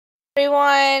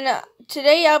Everyone,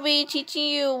 today I'll be teaching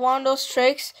you one of those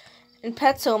tricks in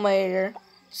Pet Simulator.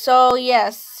 So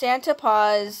yes, Santa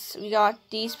Paws, we got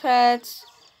these pets,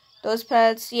 those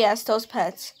pets, yes, those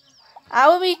pets. I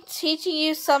will be teaching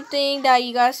you something that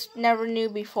you guys never knew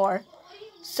before.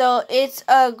 So it's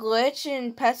a glitch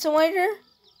in Pet Simulator,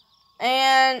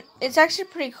 and it's actually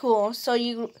pretty cool. So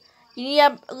you need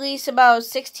at least about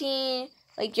 16,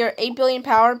 like your 8 billion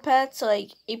power pets,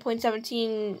 like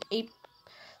 8.17, 8.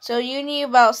 So you need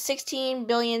about 16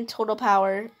 billion total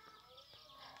power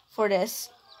for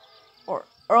this. Or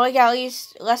like at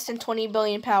least less than 20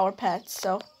 billion power pets.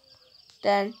 So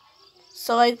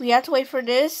like we have to wait for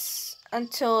this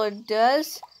until it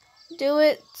does do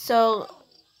it. So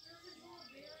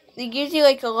it gives you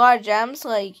like a lot of gems,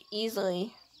 like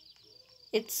easily.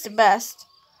 It's the best.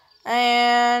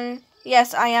 And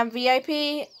yes, I am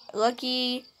VIP,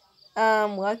 lucky,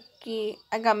 lucky.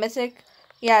 I got mythic.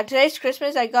 Yeah, today's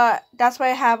Christmas. That's why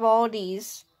I have all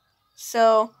these.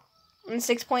 So,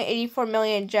 6.84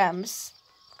 million gems.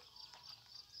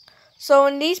 So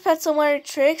in these Pet Simulator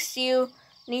tricks, you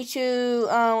need to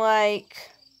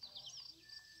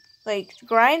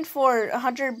grind for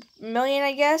 100 million.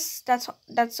 I guess that's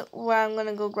what I'm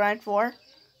gonna go grind for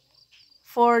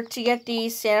to get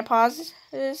these Santa Paws.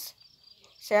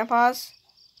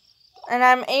 And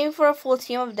I'm aiming for a full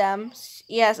team of them.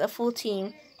 Yes, a full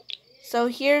team. So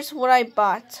here's what I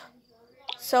bought.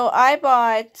 So I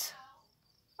bought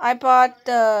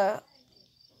the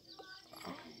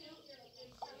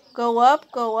go up.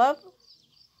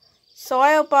 So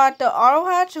I bought the Auto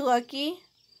Hatch Lucky,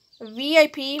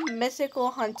 VIP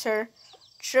Mythical Hunter,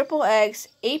 Triple Eggs,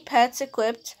 8 Pets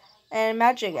Equipped, and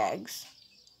Magic Eggs.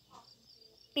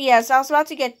 Yes, I was about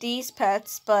to get these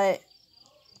pets, but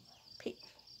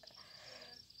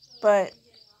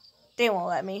they won't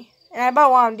let me. And I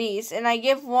bought one of these, and I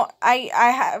give one. I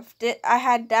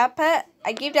had that pet.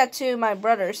 I gave that to my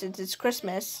brother since it's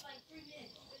Christmas.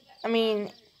 I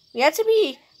mean, we have to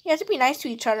be nice to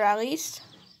each other at least.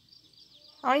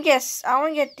 I want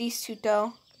to get these two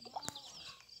though.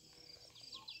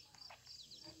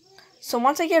 So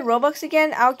once I get Robux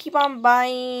again, I'll keep on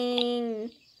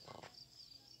buying.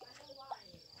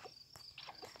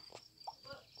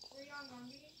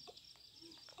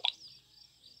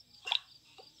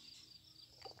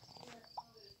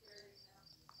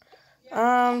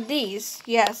 These.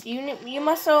 Yes, you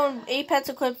must own 8 pets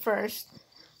equipped first.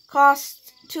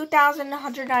 Cost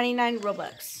 2,199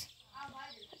 Robux.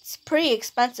 It's pretty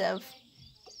expensive.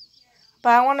 But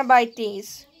I want to buy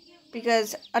these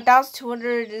because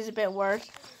 1,200 is a bit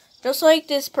worth. Just like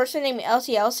this person named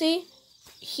Elsie.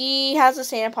 He has a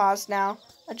Santa Paws now,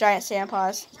 a giant Santa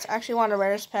Paws. It's actually one of the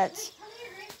rarest pets.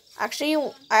 Actually,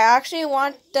 I actually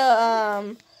want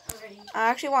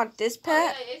this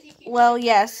pet. Well,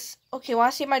 yes. Okay,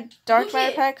 want to see my Dark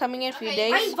Matter pet coming in a few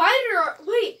days? I invited her.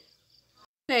 Wait.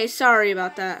 Okay, sorry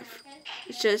about that.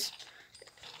 It's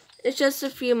just a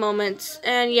few moments.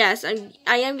 And yes,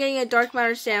 I am getting a Dark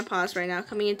Matter Santa Paws right now,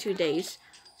 coming in 2 days.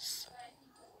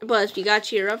 But you gotta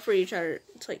cheer up for each other.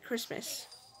 It's like Christmas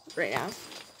right now.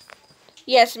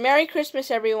 Yes, Merry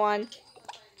Christmas, everyone.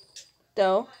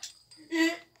 Though.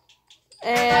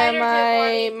 And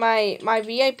my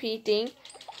VIP thing.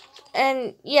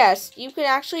 And yes, you can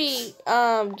actually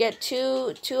get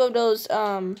two of those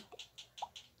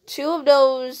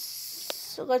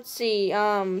let's see,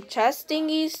 chest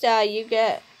thingies that you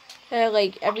get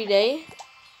like every day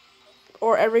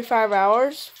or every 5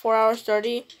 hours, 4 hours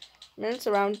 30 minutes,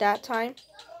 around that time.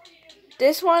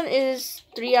 This one is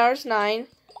 3 hours 9.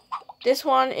 This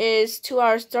one is 2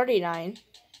 hours 39.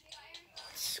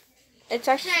 It's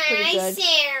actually pretty good.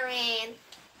 Sharon.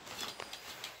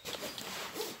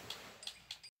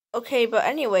 Okay, but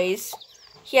anyways,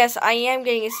 yes, I am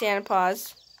getting a Santa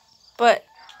Paws, but,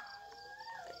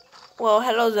 well,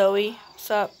 hello Zoe,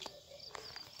 what's up?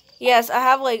 Yes, I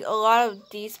have like a lot of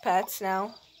these pets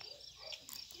now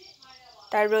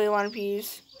that I really want to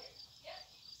use.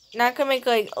 Now I can make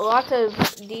like a lot of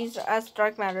these as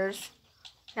Dark Matters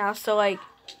now, so like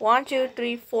 1, 2,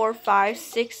 3, 4, 5,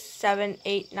 6, 7,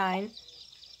 8, 9.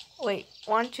 Wait,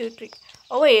 1, 2, 3.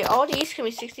 Oh wait, all these can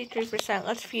be 63%.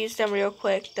 Let's fuse them real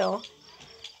quick though.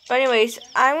 But anyways,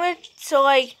 so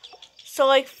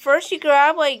first you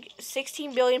grab like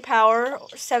 16 billion power,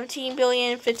 17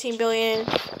 billion, 15 billion,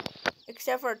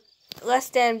 except for less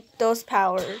than those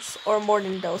powers or more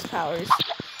than those powers.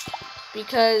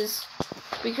 Because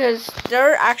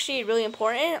they're actually really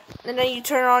important. And then you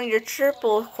turn on your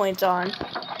triple coins on.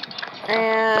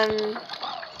 And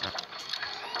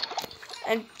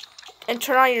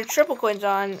turn on your triple coins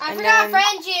on. I forgot to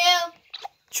friend you.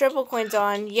 Triple coins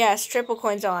on. Yes, triple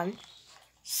coins on.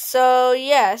 So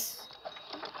yes,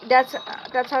 that's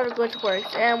how the glitch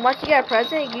works. And once you get a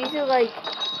present, it gives you like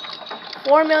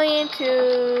 4 million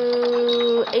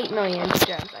to 8 million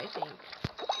gems, I think.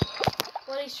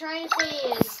 What he's trying to say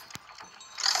is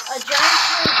a giant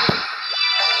present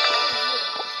gives you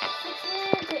 6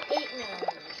 million to 8 million,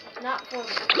 not 4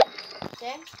 million.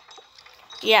 Okay?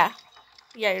 Yeah,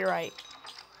 you're right.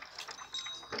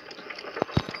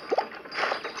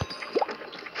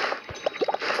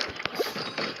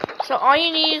 So all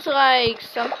you need is like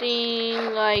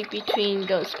something like between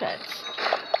those pets.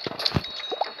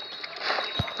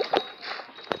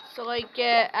 So like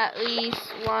get at least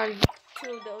 1,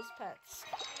 2 of those pets.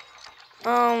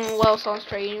 Well, someone's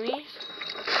trading me.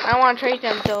 I don't want to trade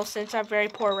them though since I'm very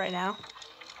poor right now.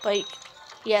 Like,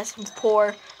 yes, I'm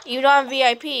poor. Even though I'm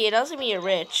VIP, it doesn't mean you're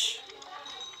rich.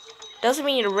 Doesn't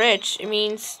mean you're rich. It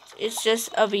means it's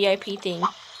just a VIP thing.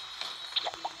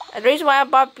 And the reason why I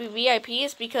bought VIP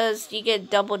is because you get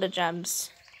double the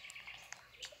gems.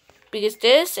 Because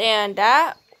this and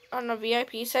that on the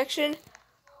VIP section,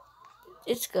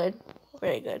 it's good.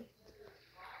 Very good.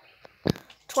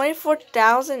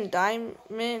 24,000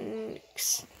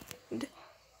 diamonds.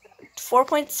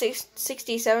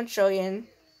 4.67 trillion.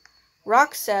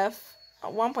 Roxef,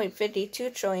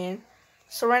 1.52 trillion.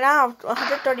 So right now,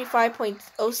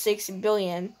 135.06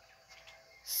 billion.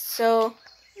 So,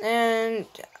 and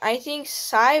I think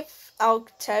Saif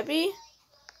Al-Tebi,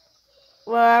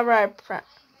 wherever I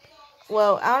don't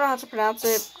know how to pronounce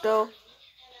it though.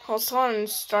 Hosan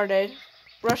started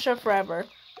Russia forever.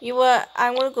 You what?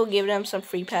 I'm gonna go give them some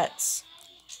free pets.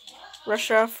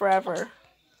 Russia forever.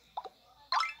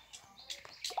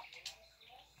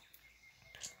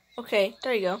 Okay,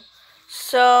 there you go.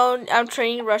 So I'm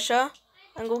training Russia.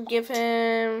 I'm gonna give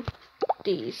him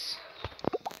these.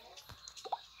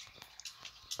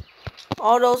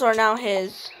 All those are now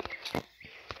his.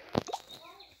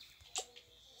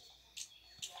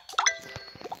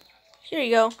 Here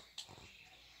you go.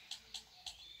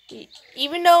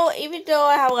 Even though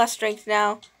I have less strength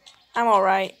now, I'm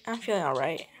alright. I'm feeling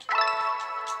alright.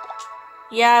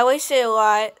 Yeah, I wasted a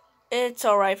lot. It's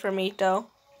alright for me though.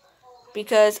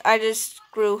 Because I just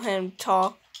grew him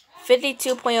tall.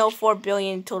 52.04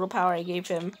 billion total power I gave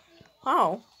him.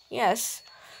 Wow. Yes.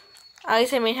 At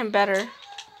least I made him better.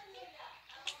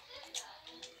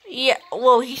 Yeah,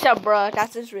 well, he said bruh.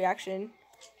 That's his reaction.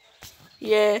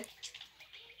 Yeah.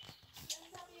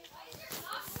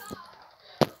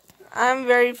 I'm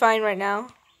very fine right now.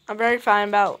 I'm very fine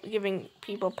about giving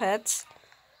people pets.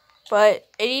 But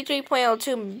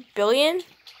 83.02 billion?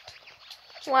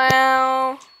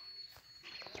 Wow.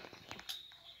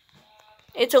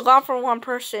 It's a lot for one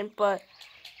person, but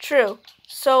true.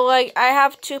 So, like, I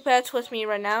have 2 pets with me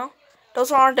right now.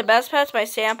 Those aren't the best pets. My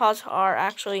sandpaws are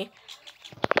actually.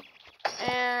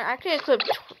 And I could equip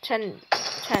 10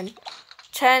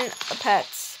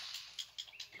 pets.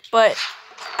 But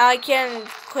I can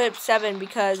equip 7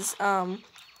 because,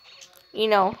 you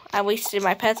know, I wasted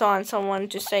my pets on someone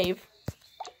to save.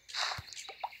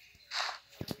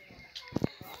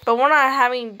 But we're not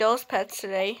having those pets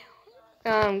today.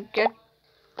 Get.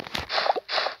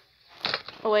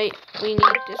 Oh, wait. We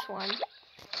need this one.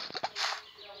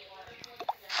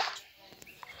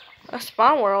 A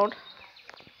spawn world.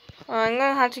 I'm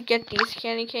gonna have to get these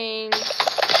candy canes.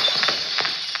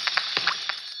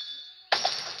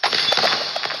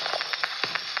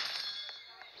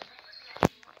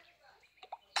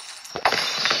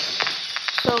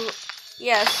 So,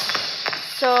 yes.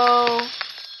 So,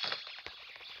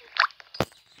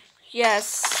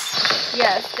 yes.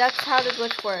 Yes, that's how the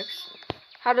glitch works.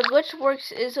 How the glitch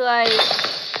works is like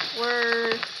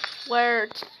where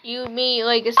you meet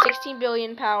like a 16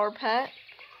 billion power pet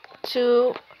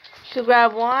to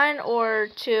grab 1 or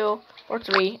 2 or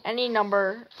 3, any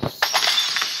number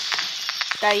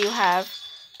that you have.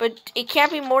 But it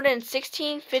can't be more than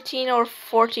 16, 15, or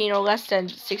 14, or less than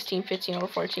 16, 15, or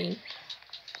 14.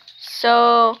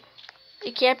 So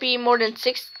it can't be more than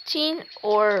 16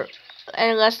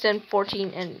 and less than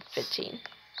 14 and 15.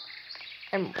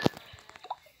 And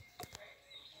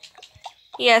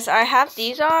yes, I have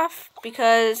these off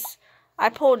because I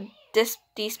pulled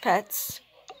these pets.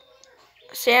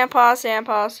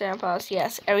 Sandpaws.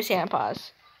 Yes, every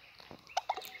sandpaws.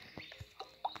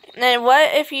 And then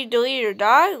what if you delete your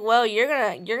dog? Well, you're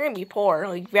gonna be poor,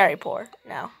 like very poor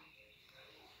now.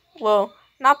 Well,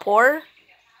 not poor,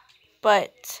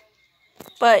 but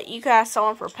you can ask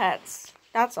someone for pets.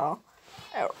 That's all.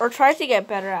 Or try to get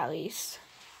better at least.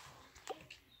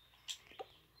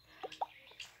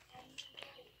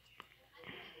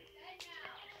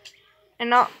 And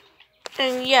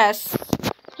And yes,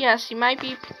 you might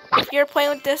be, if you're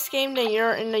playing with this game, then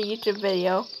you're in the YouTube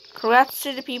video. Congrats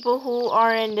to the people who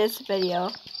are in this video.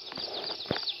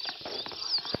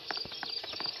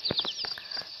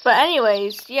 But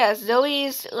anyways, yes,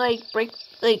 Zoe's like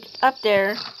up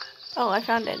there. Oh, I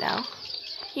found it now.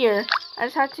 Here, I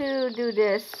just have to do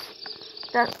this.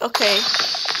 That's okay.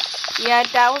 Yeah,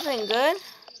 that wasn't good.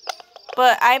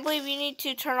 But I believe you need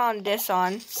to turn on this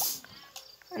on.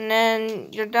 And then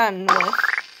you're done with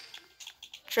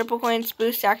triple coins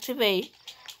boost activate.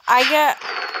 I get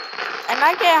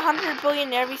 100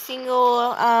 billion every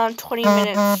single 20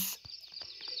 minutes.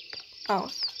 Oh,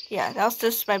 yeah, that was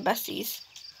just my besties.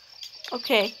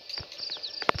 Okay.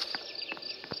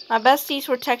 My besties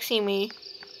were texting me.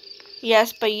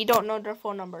 Yes, but you don't know their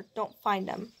phone number. Don't find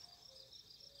them.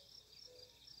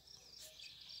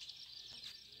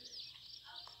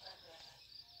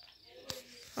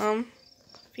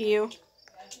 For you.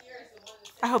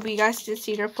 I hope you guys did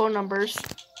see their phone numbers.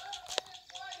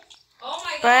 Oh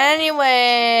my God. But anyway,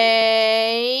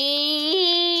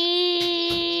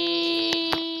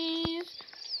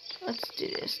 let's do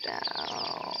this now.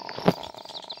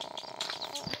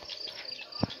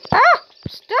 Ah!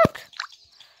 Stuck!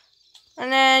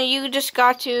 And then you just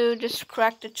got to just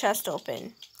crack the chest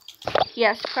open.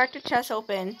 Yes, crack the chest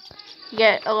open. You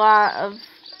get a lot of...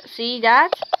 See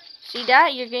that? See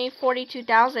that? You're getting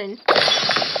 42,000.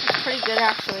 It's pretty good,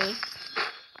 actually.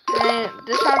 And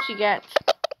this is how much you get.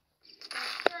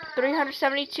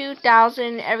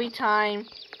 372,000 every time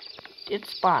it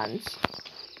spawns.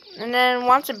 And then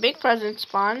once a big present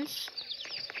spawns,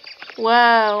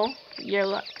 well,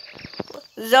 you're...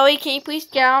 Zoe, can you please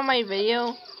get on my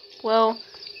video? Well,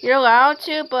 you're allowed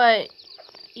to, but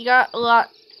you got a lot...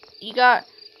 You got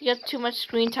too much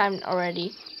screen time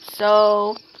already.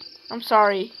 So, I'm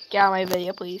sorry. Get on my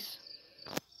video, please.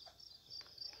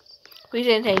 Please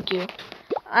and thank you.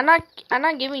 I'm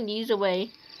not giving these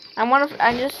away. I'm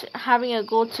just having a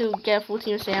goal to get full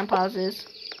team sand pauses.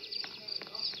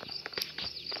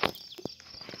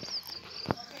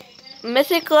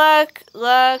 Mythic luck,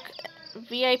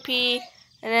 VIP,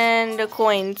 and then the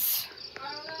coins.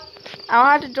 I'll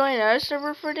have to join another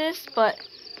server for this, but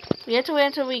we have to wait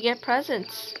until we get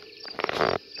presents.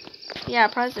 Yeah,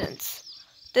 presents.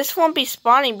 This won't be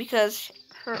spawning because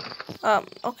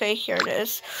okay, here it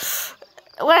is.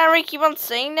 Whenever I keep on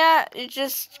saying that, it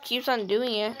just keeps on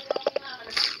doing it.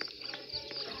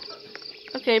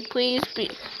 Okay, please be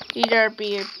a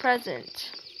present.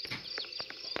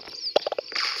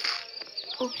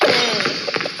 Okay.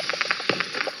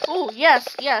 Oh,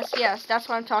 yes, that's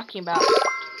what I'm talking about.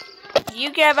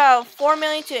 You get about 4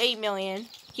 million to 8 million.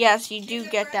 Yes, you do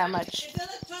get that much.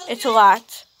 It's a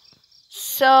lot.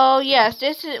 So, yes,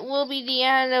 will be the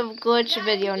end of Glitch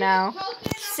video now.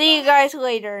 See you guys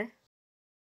later.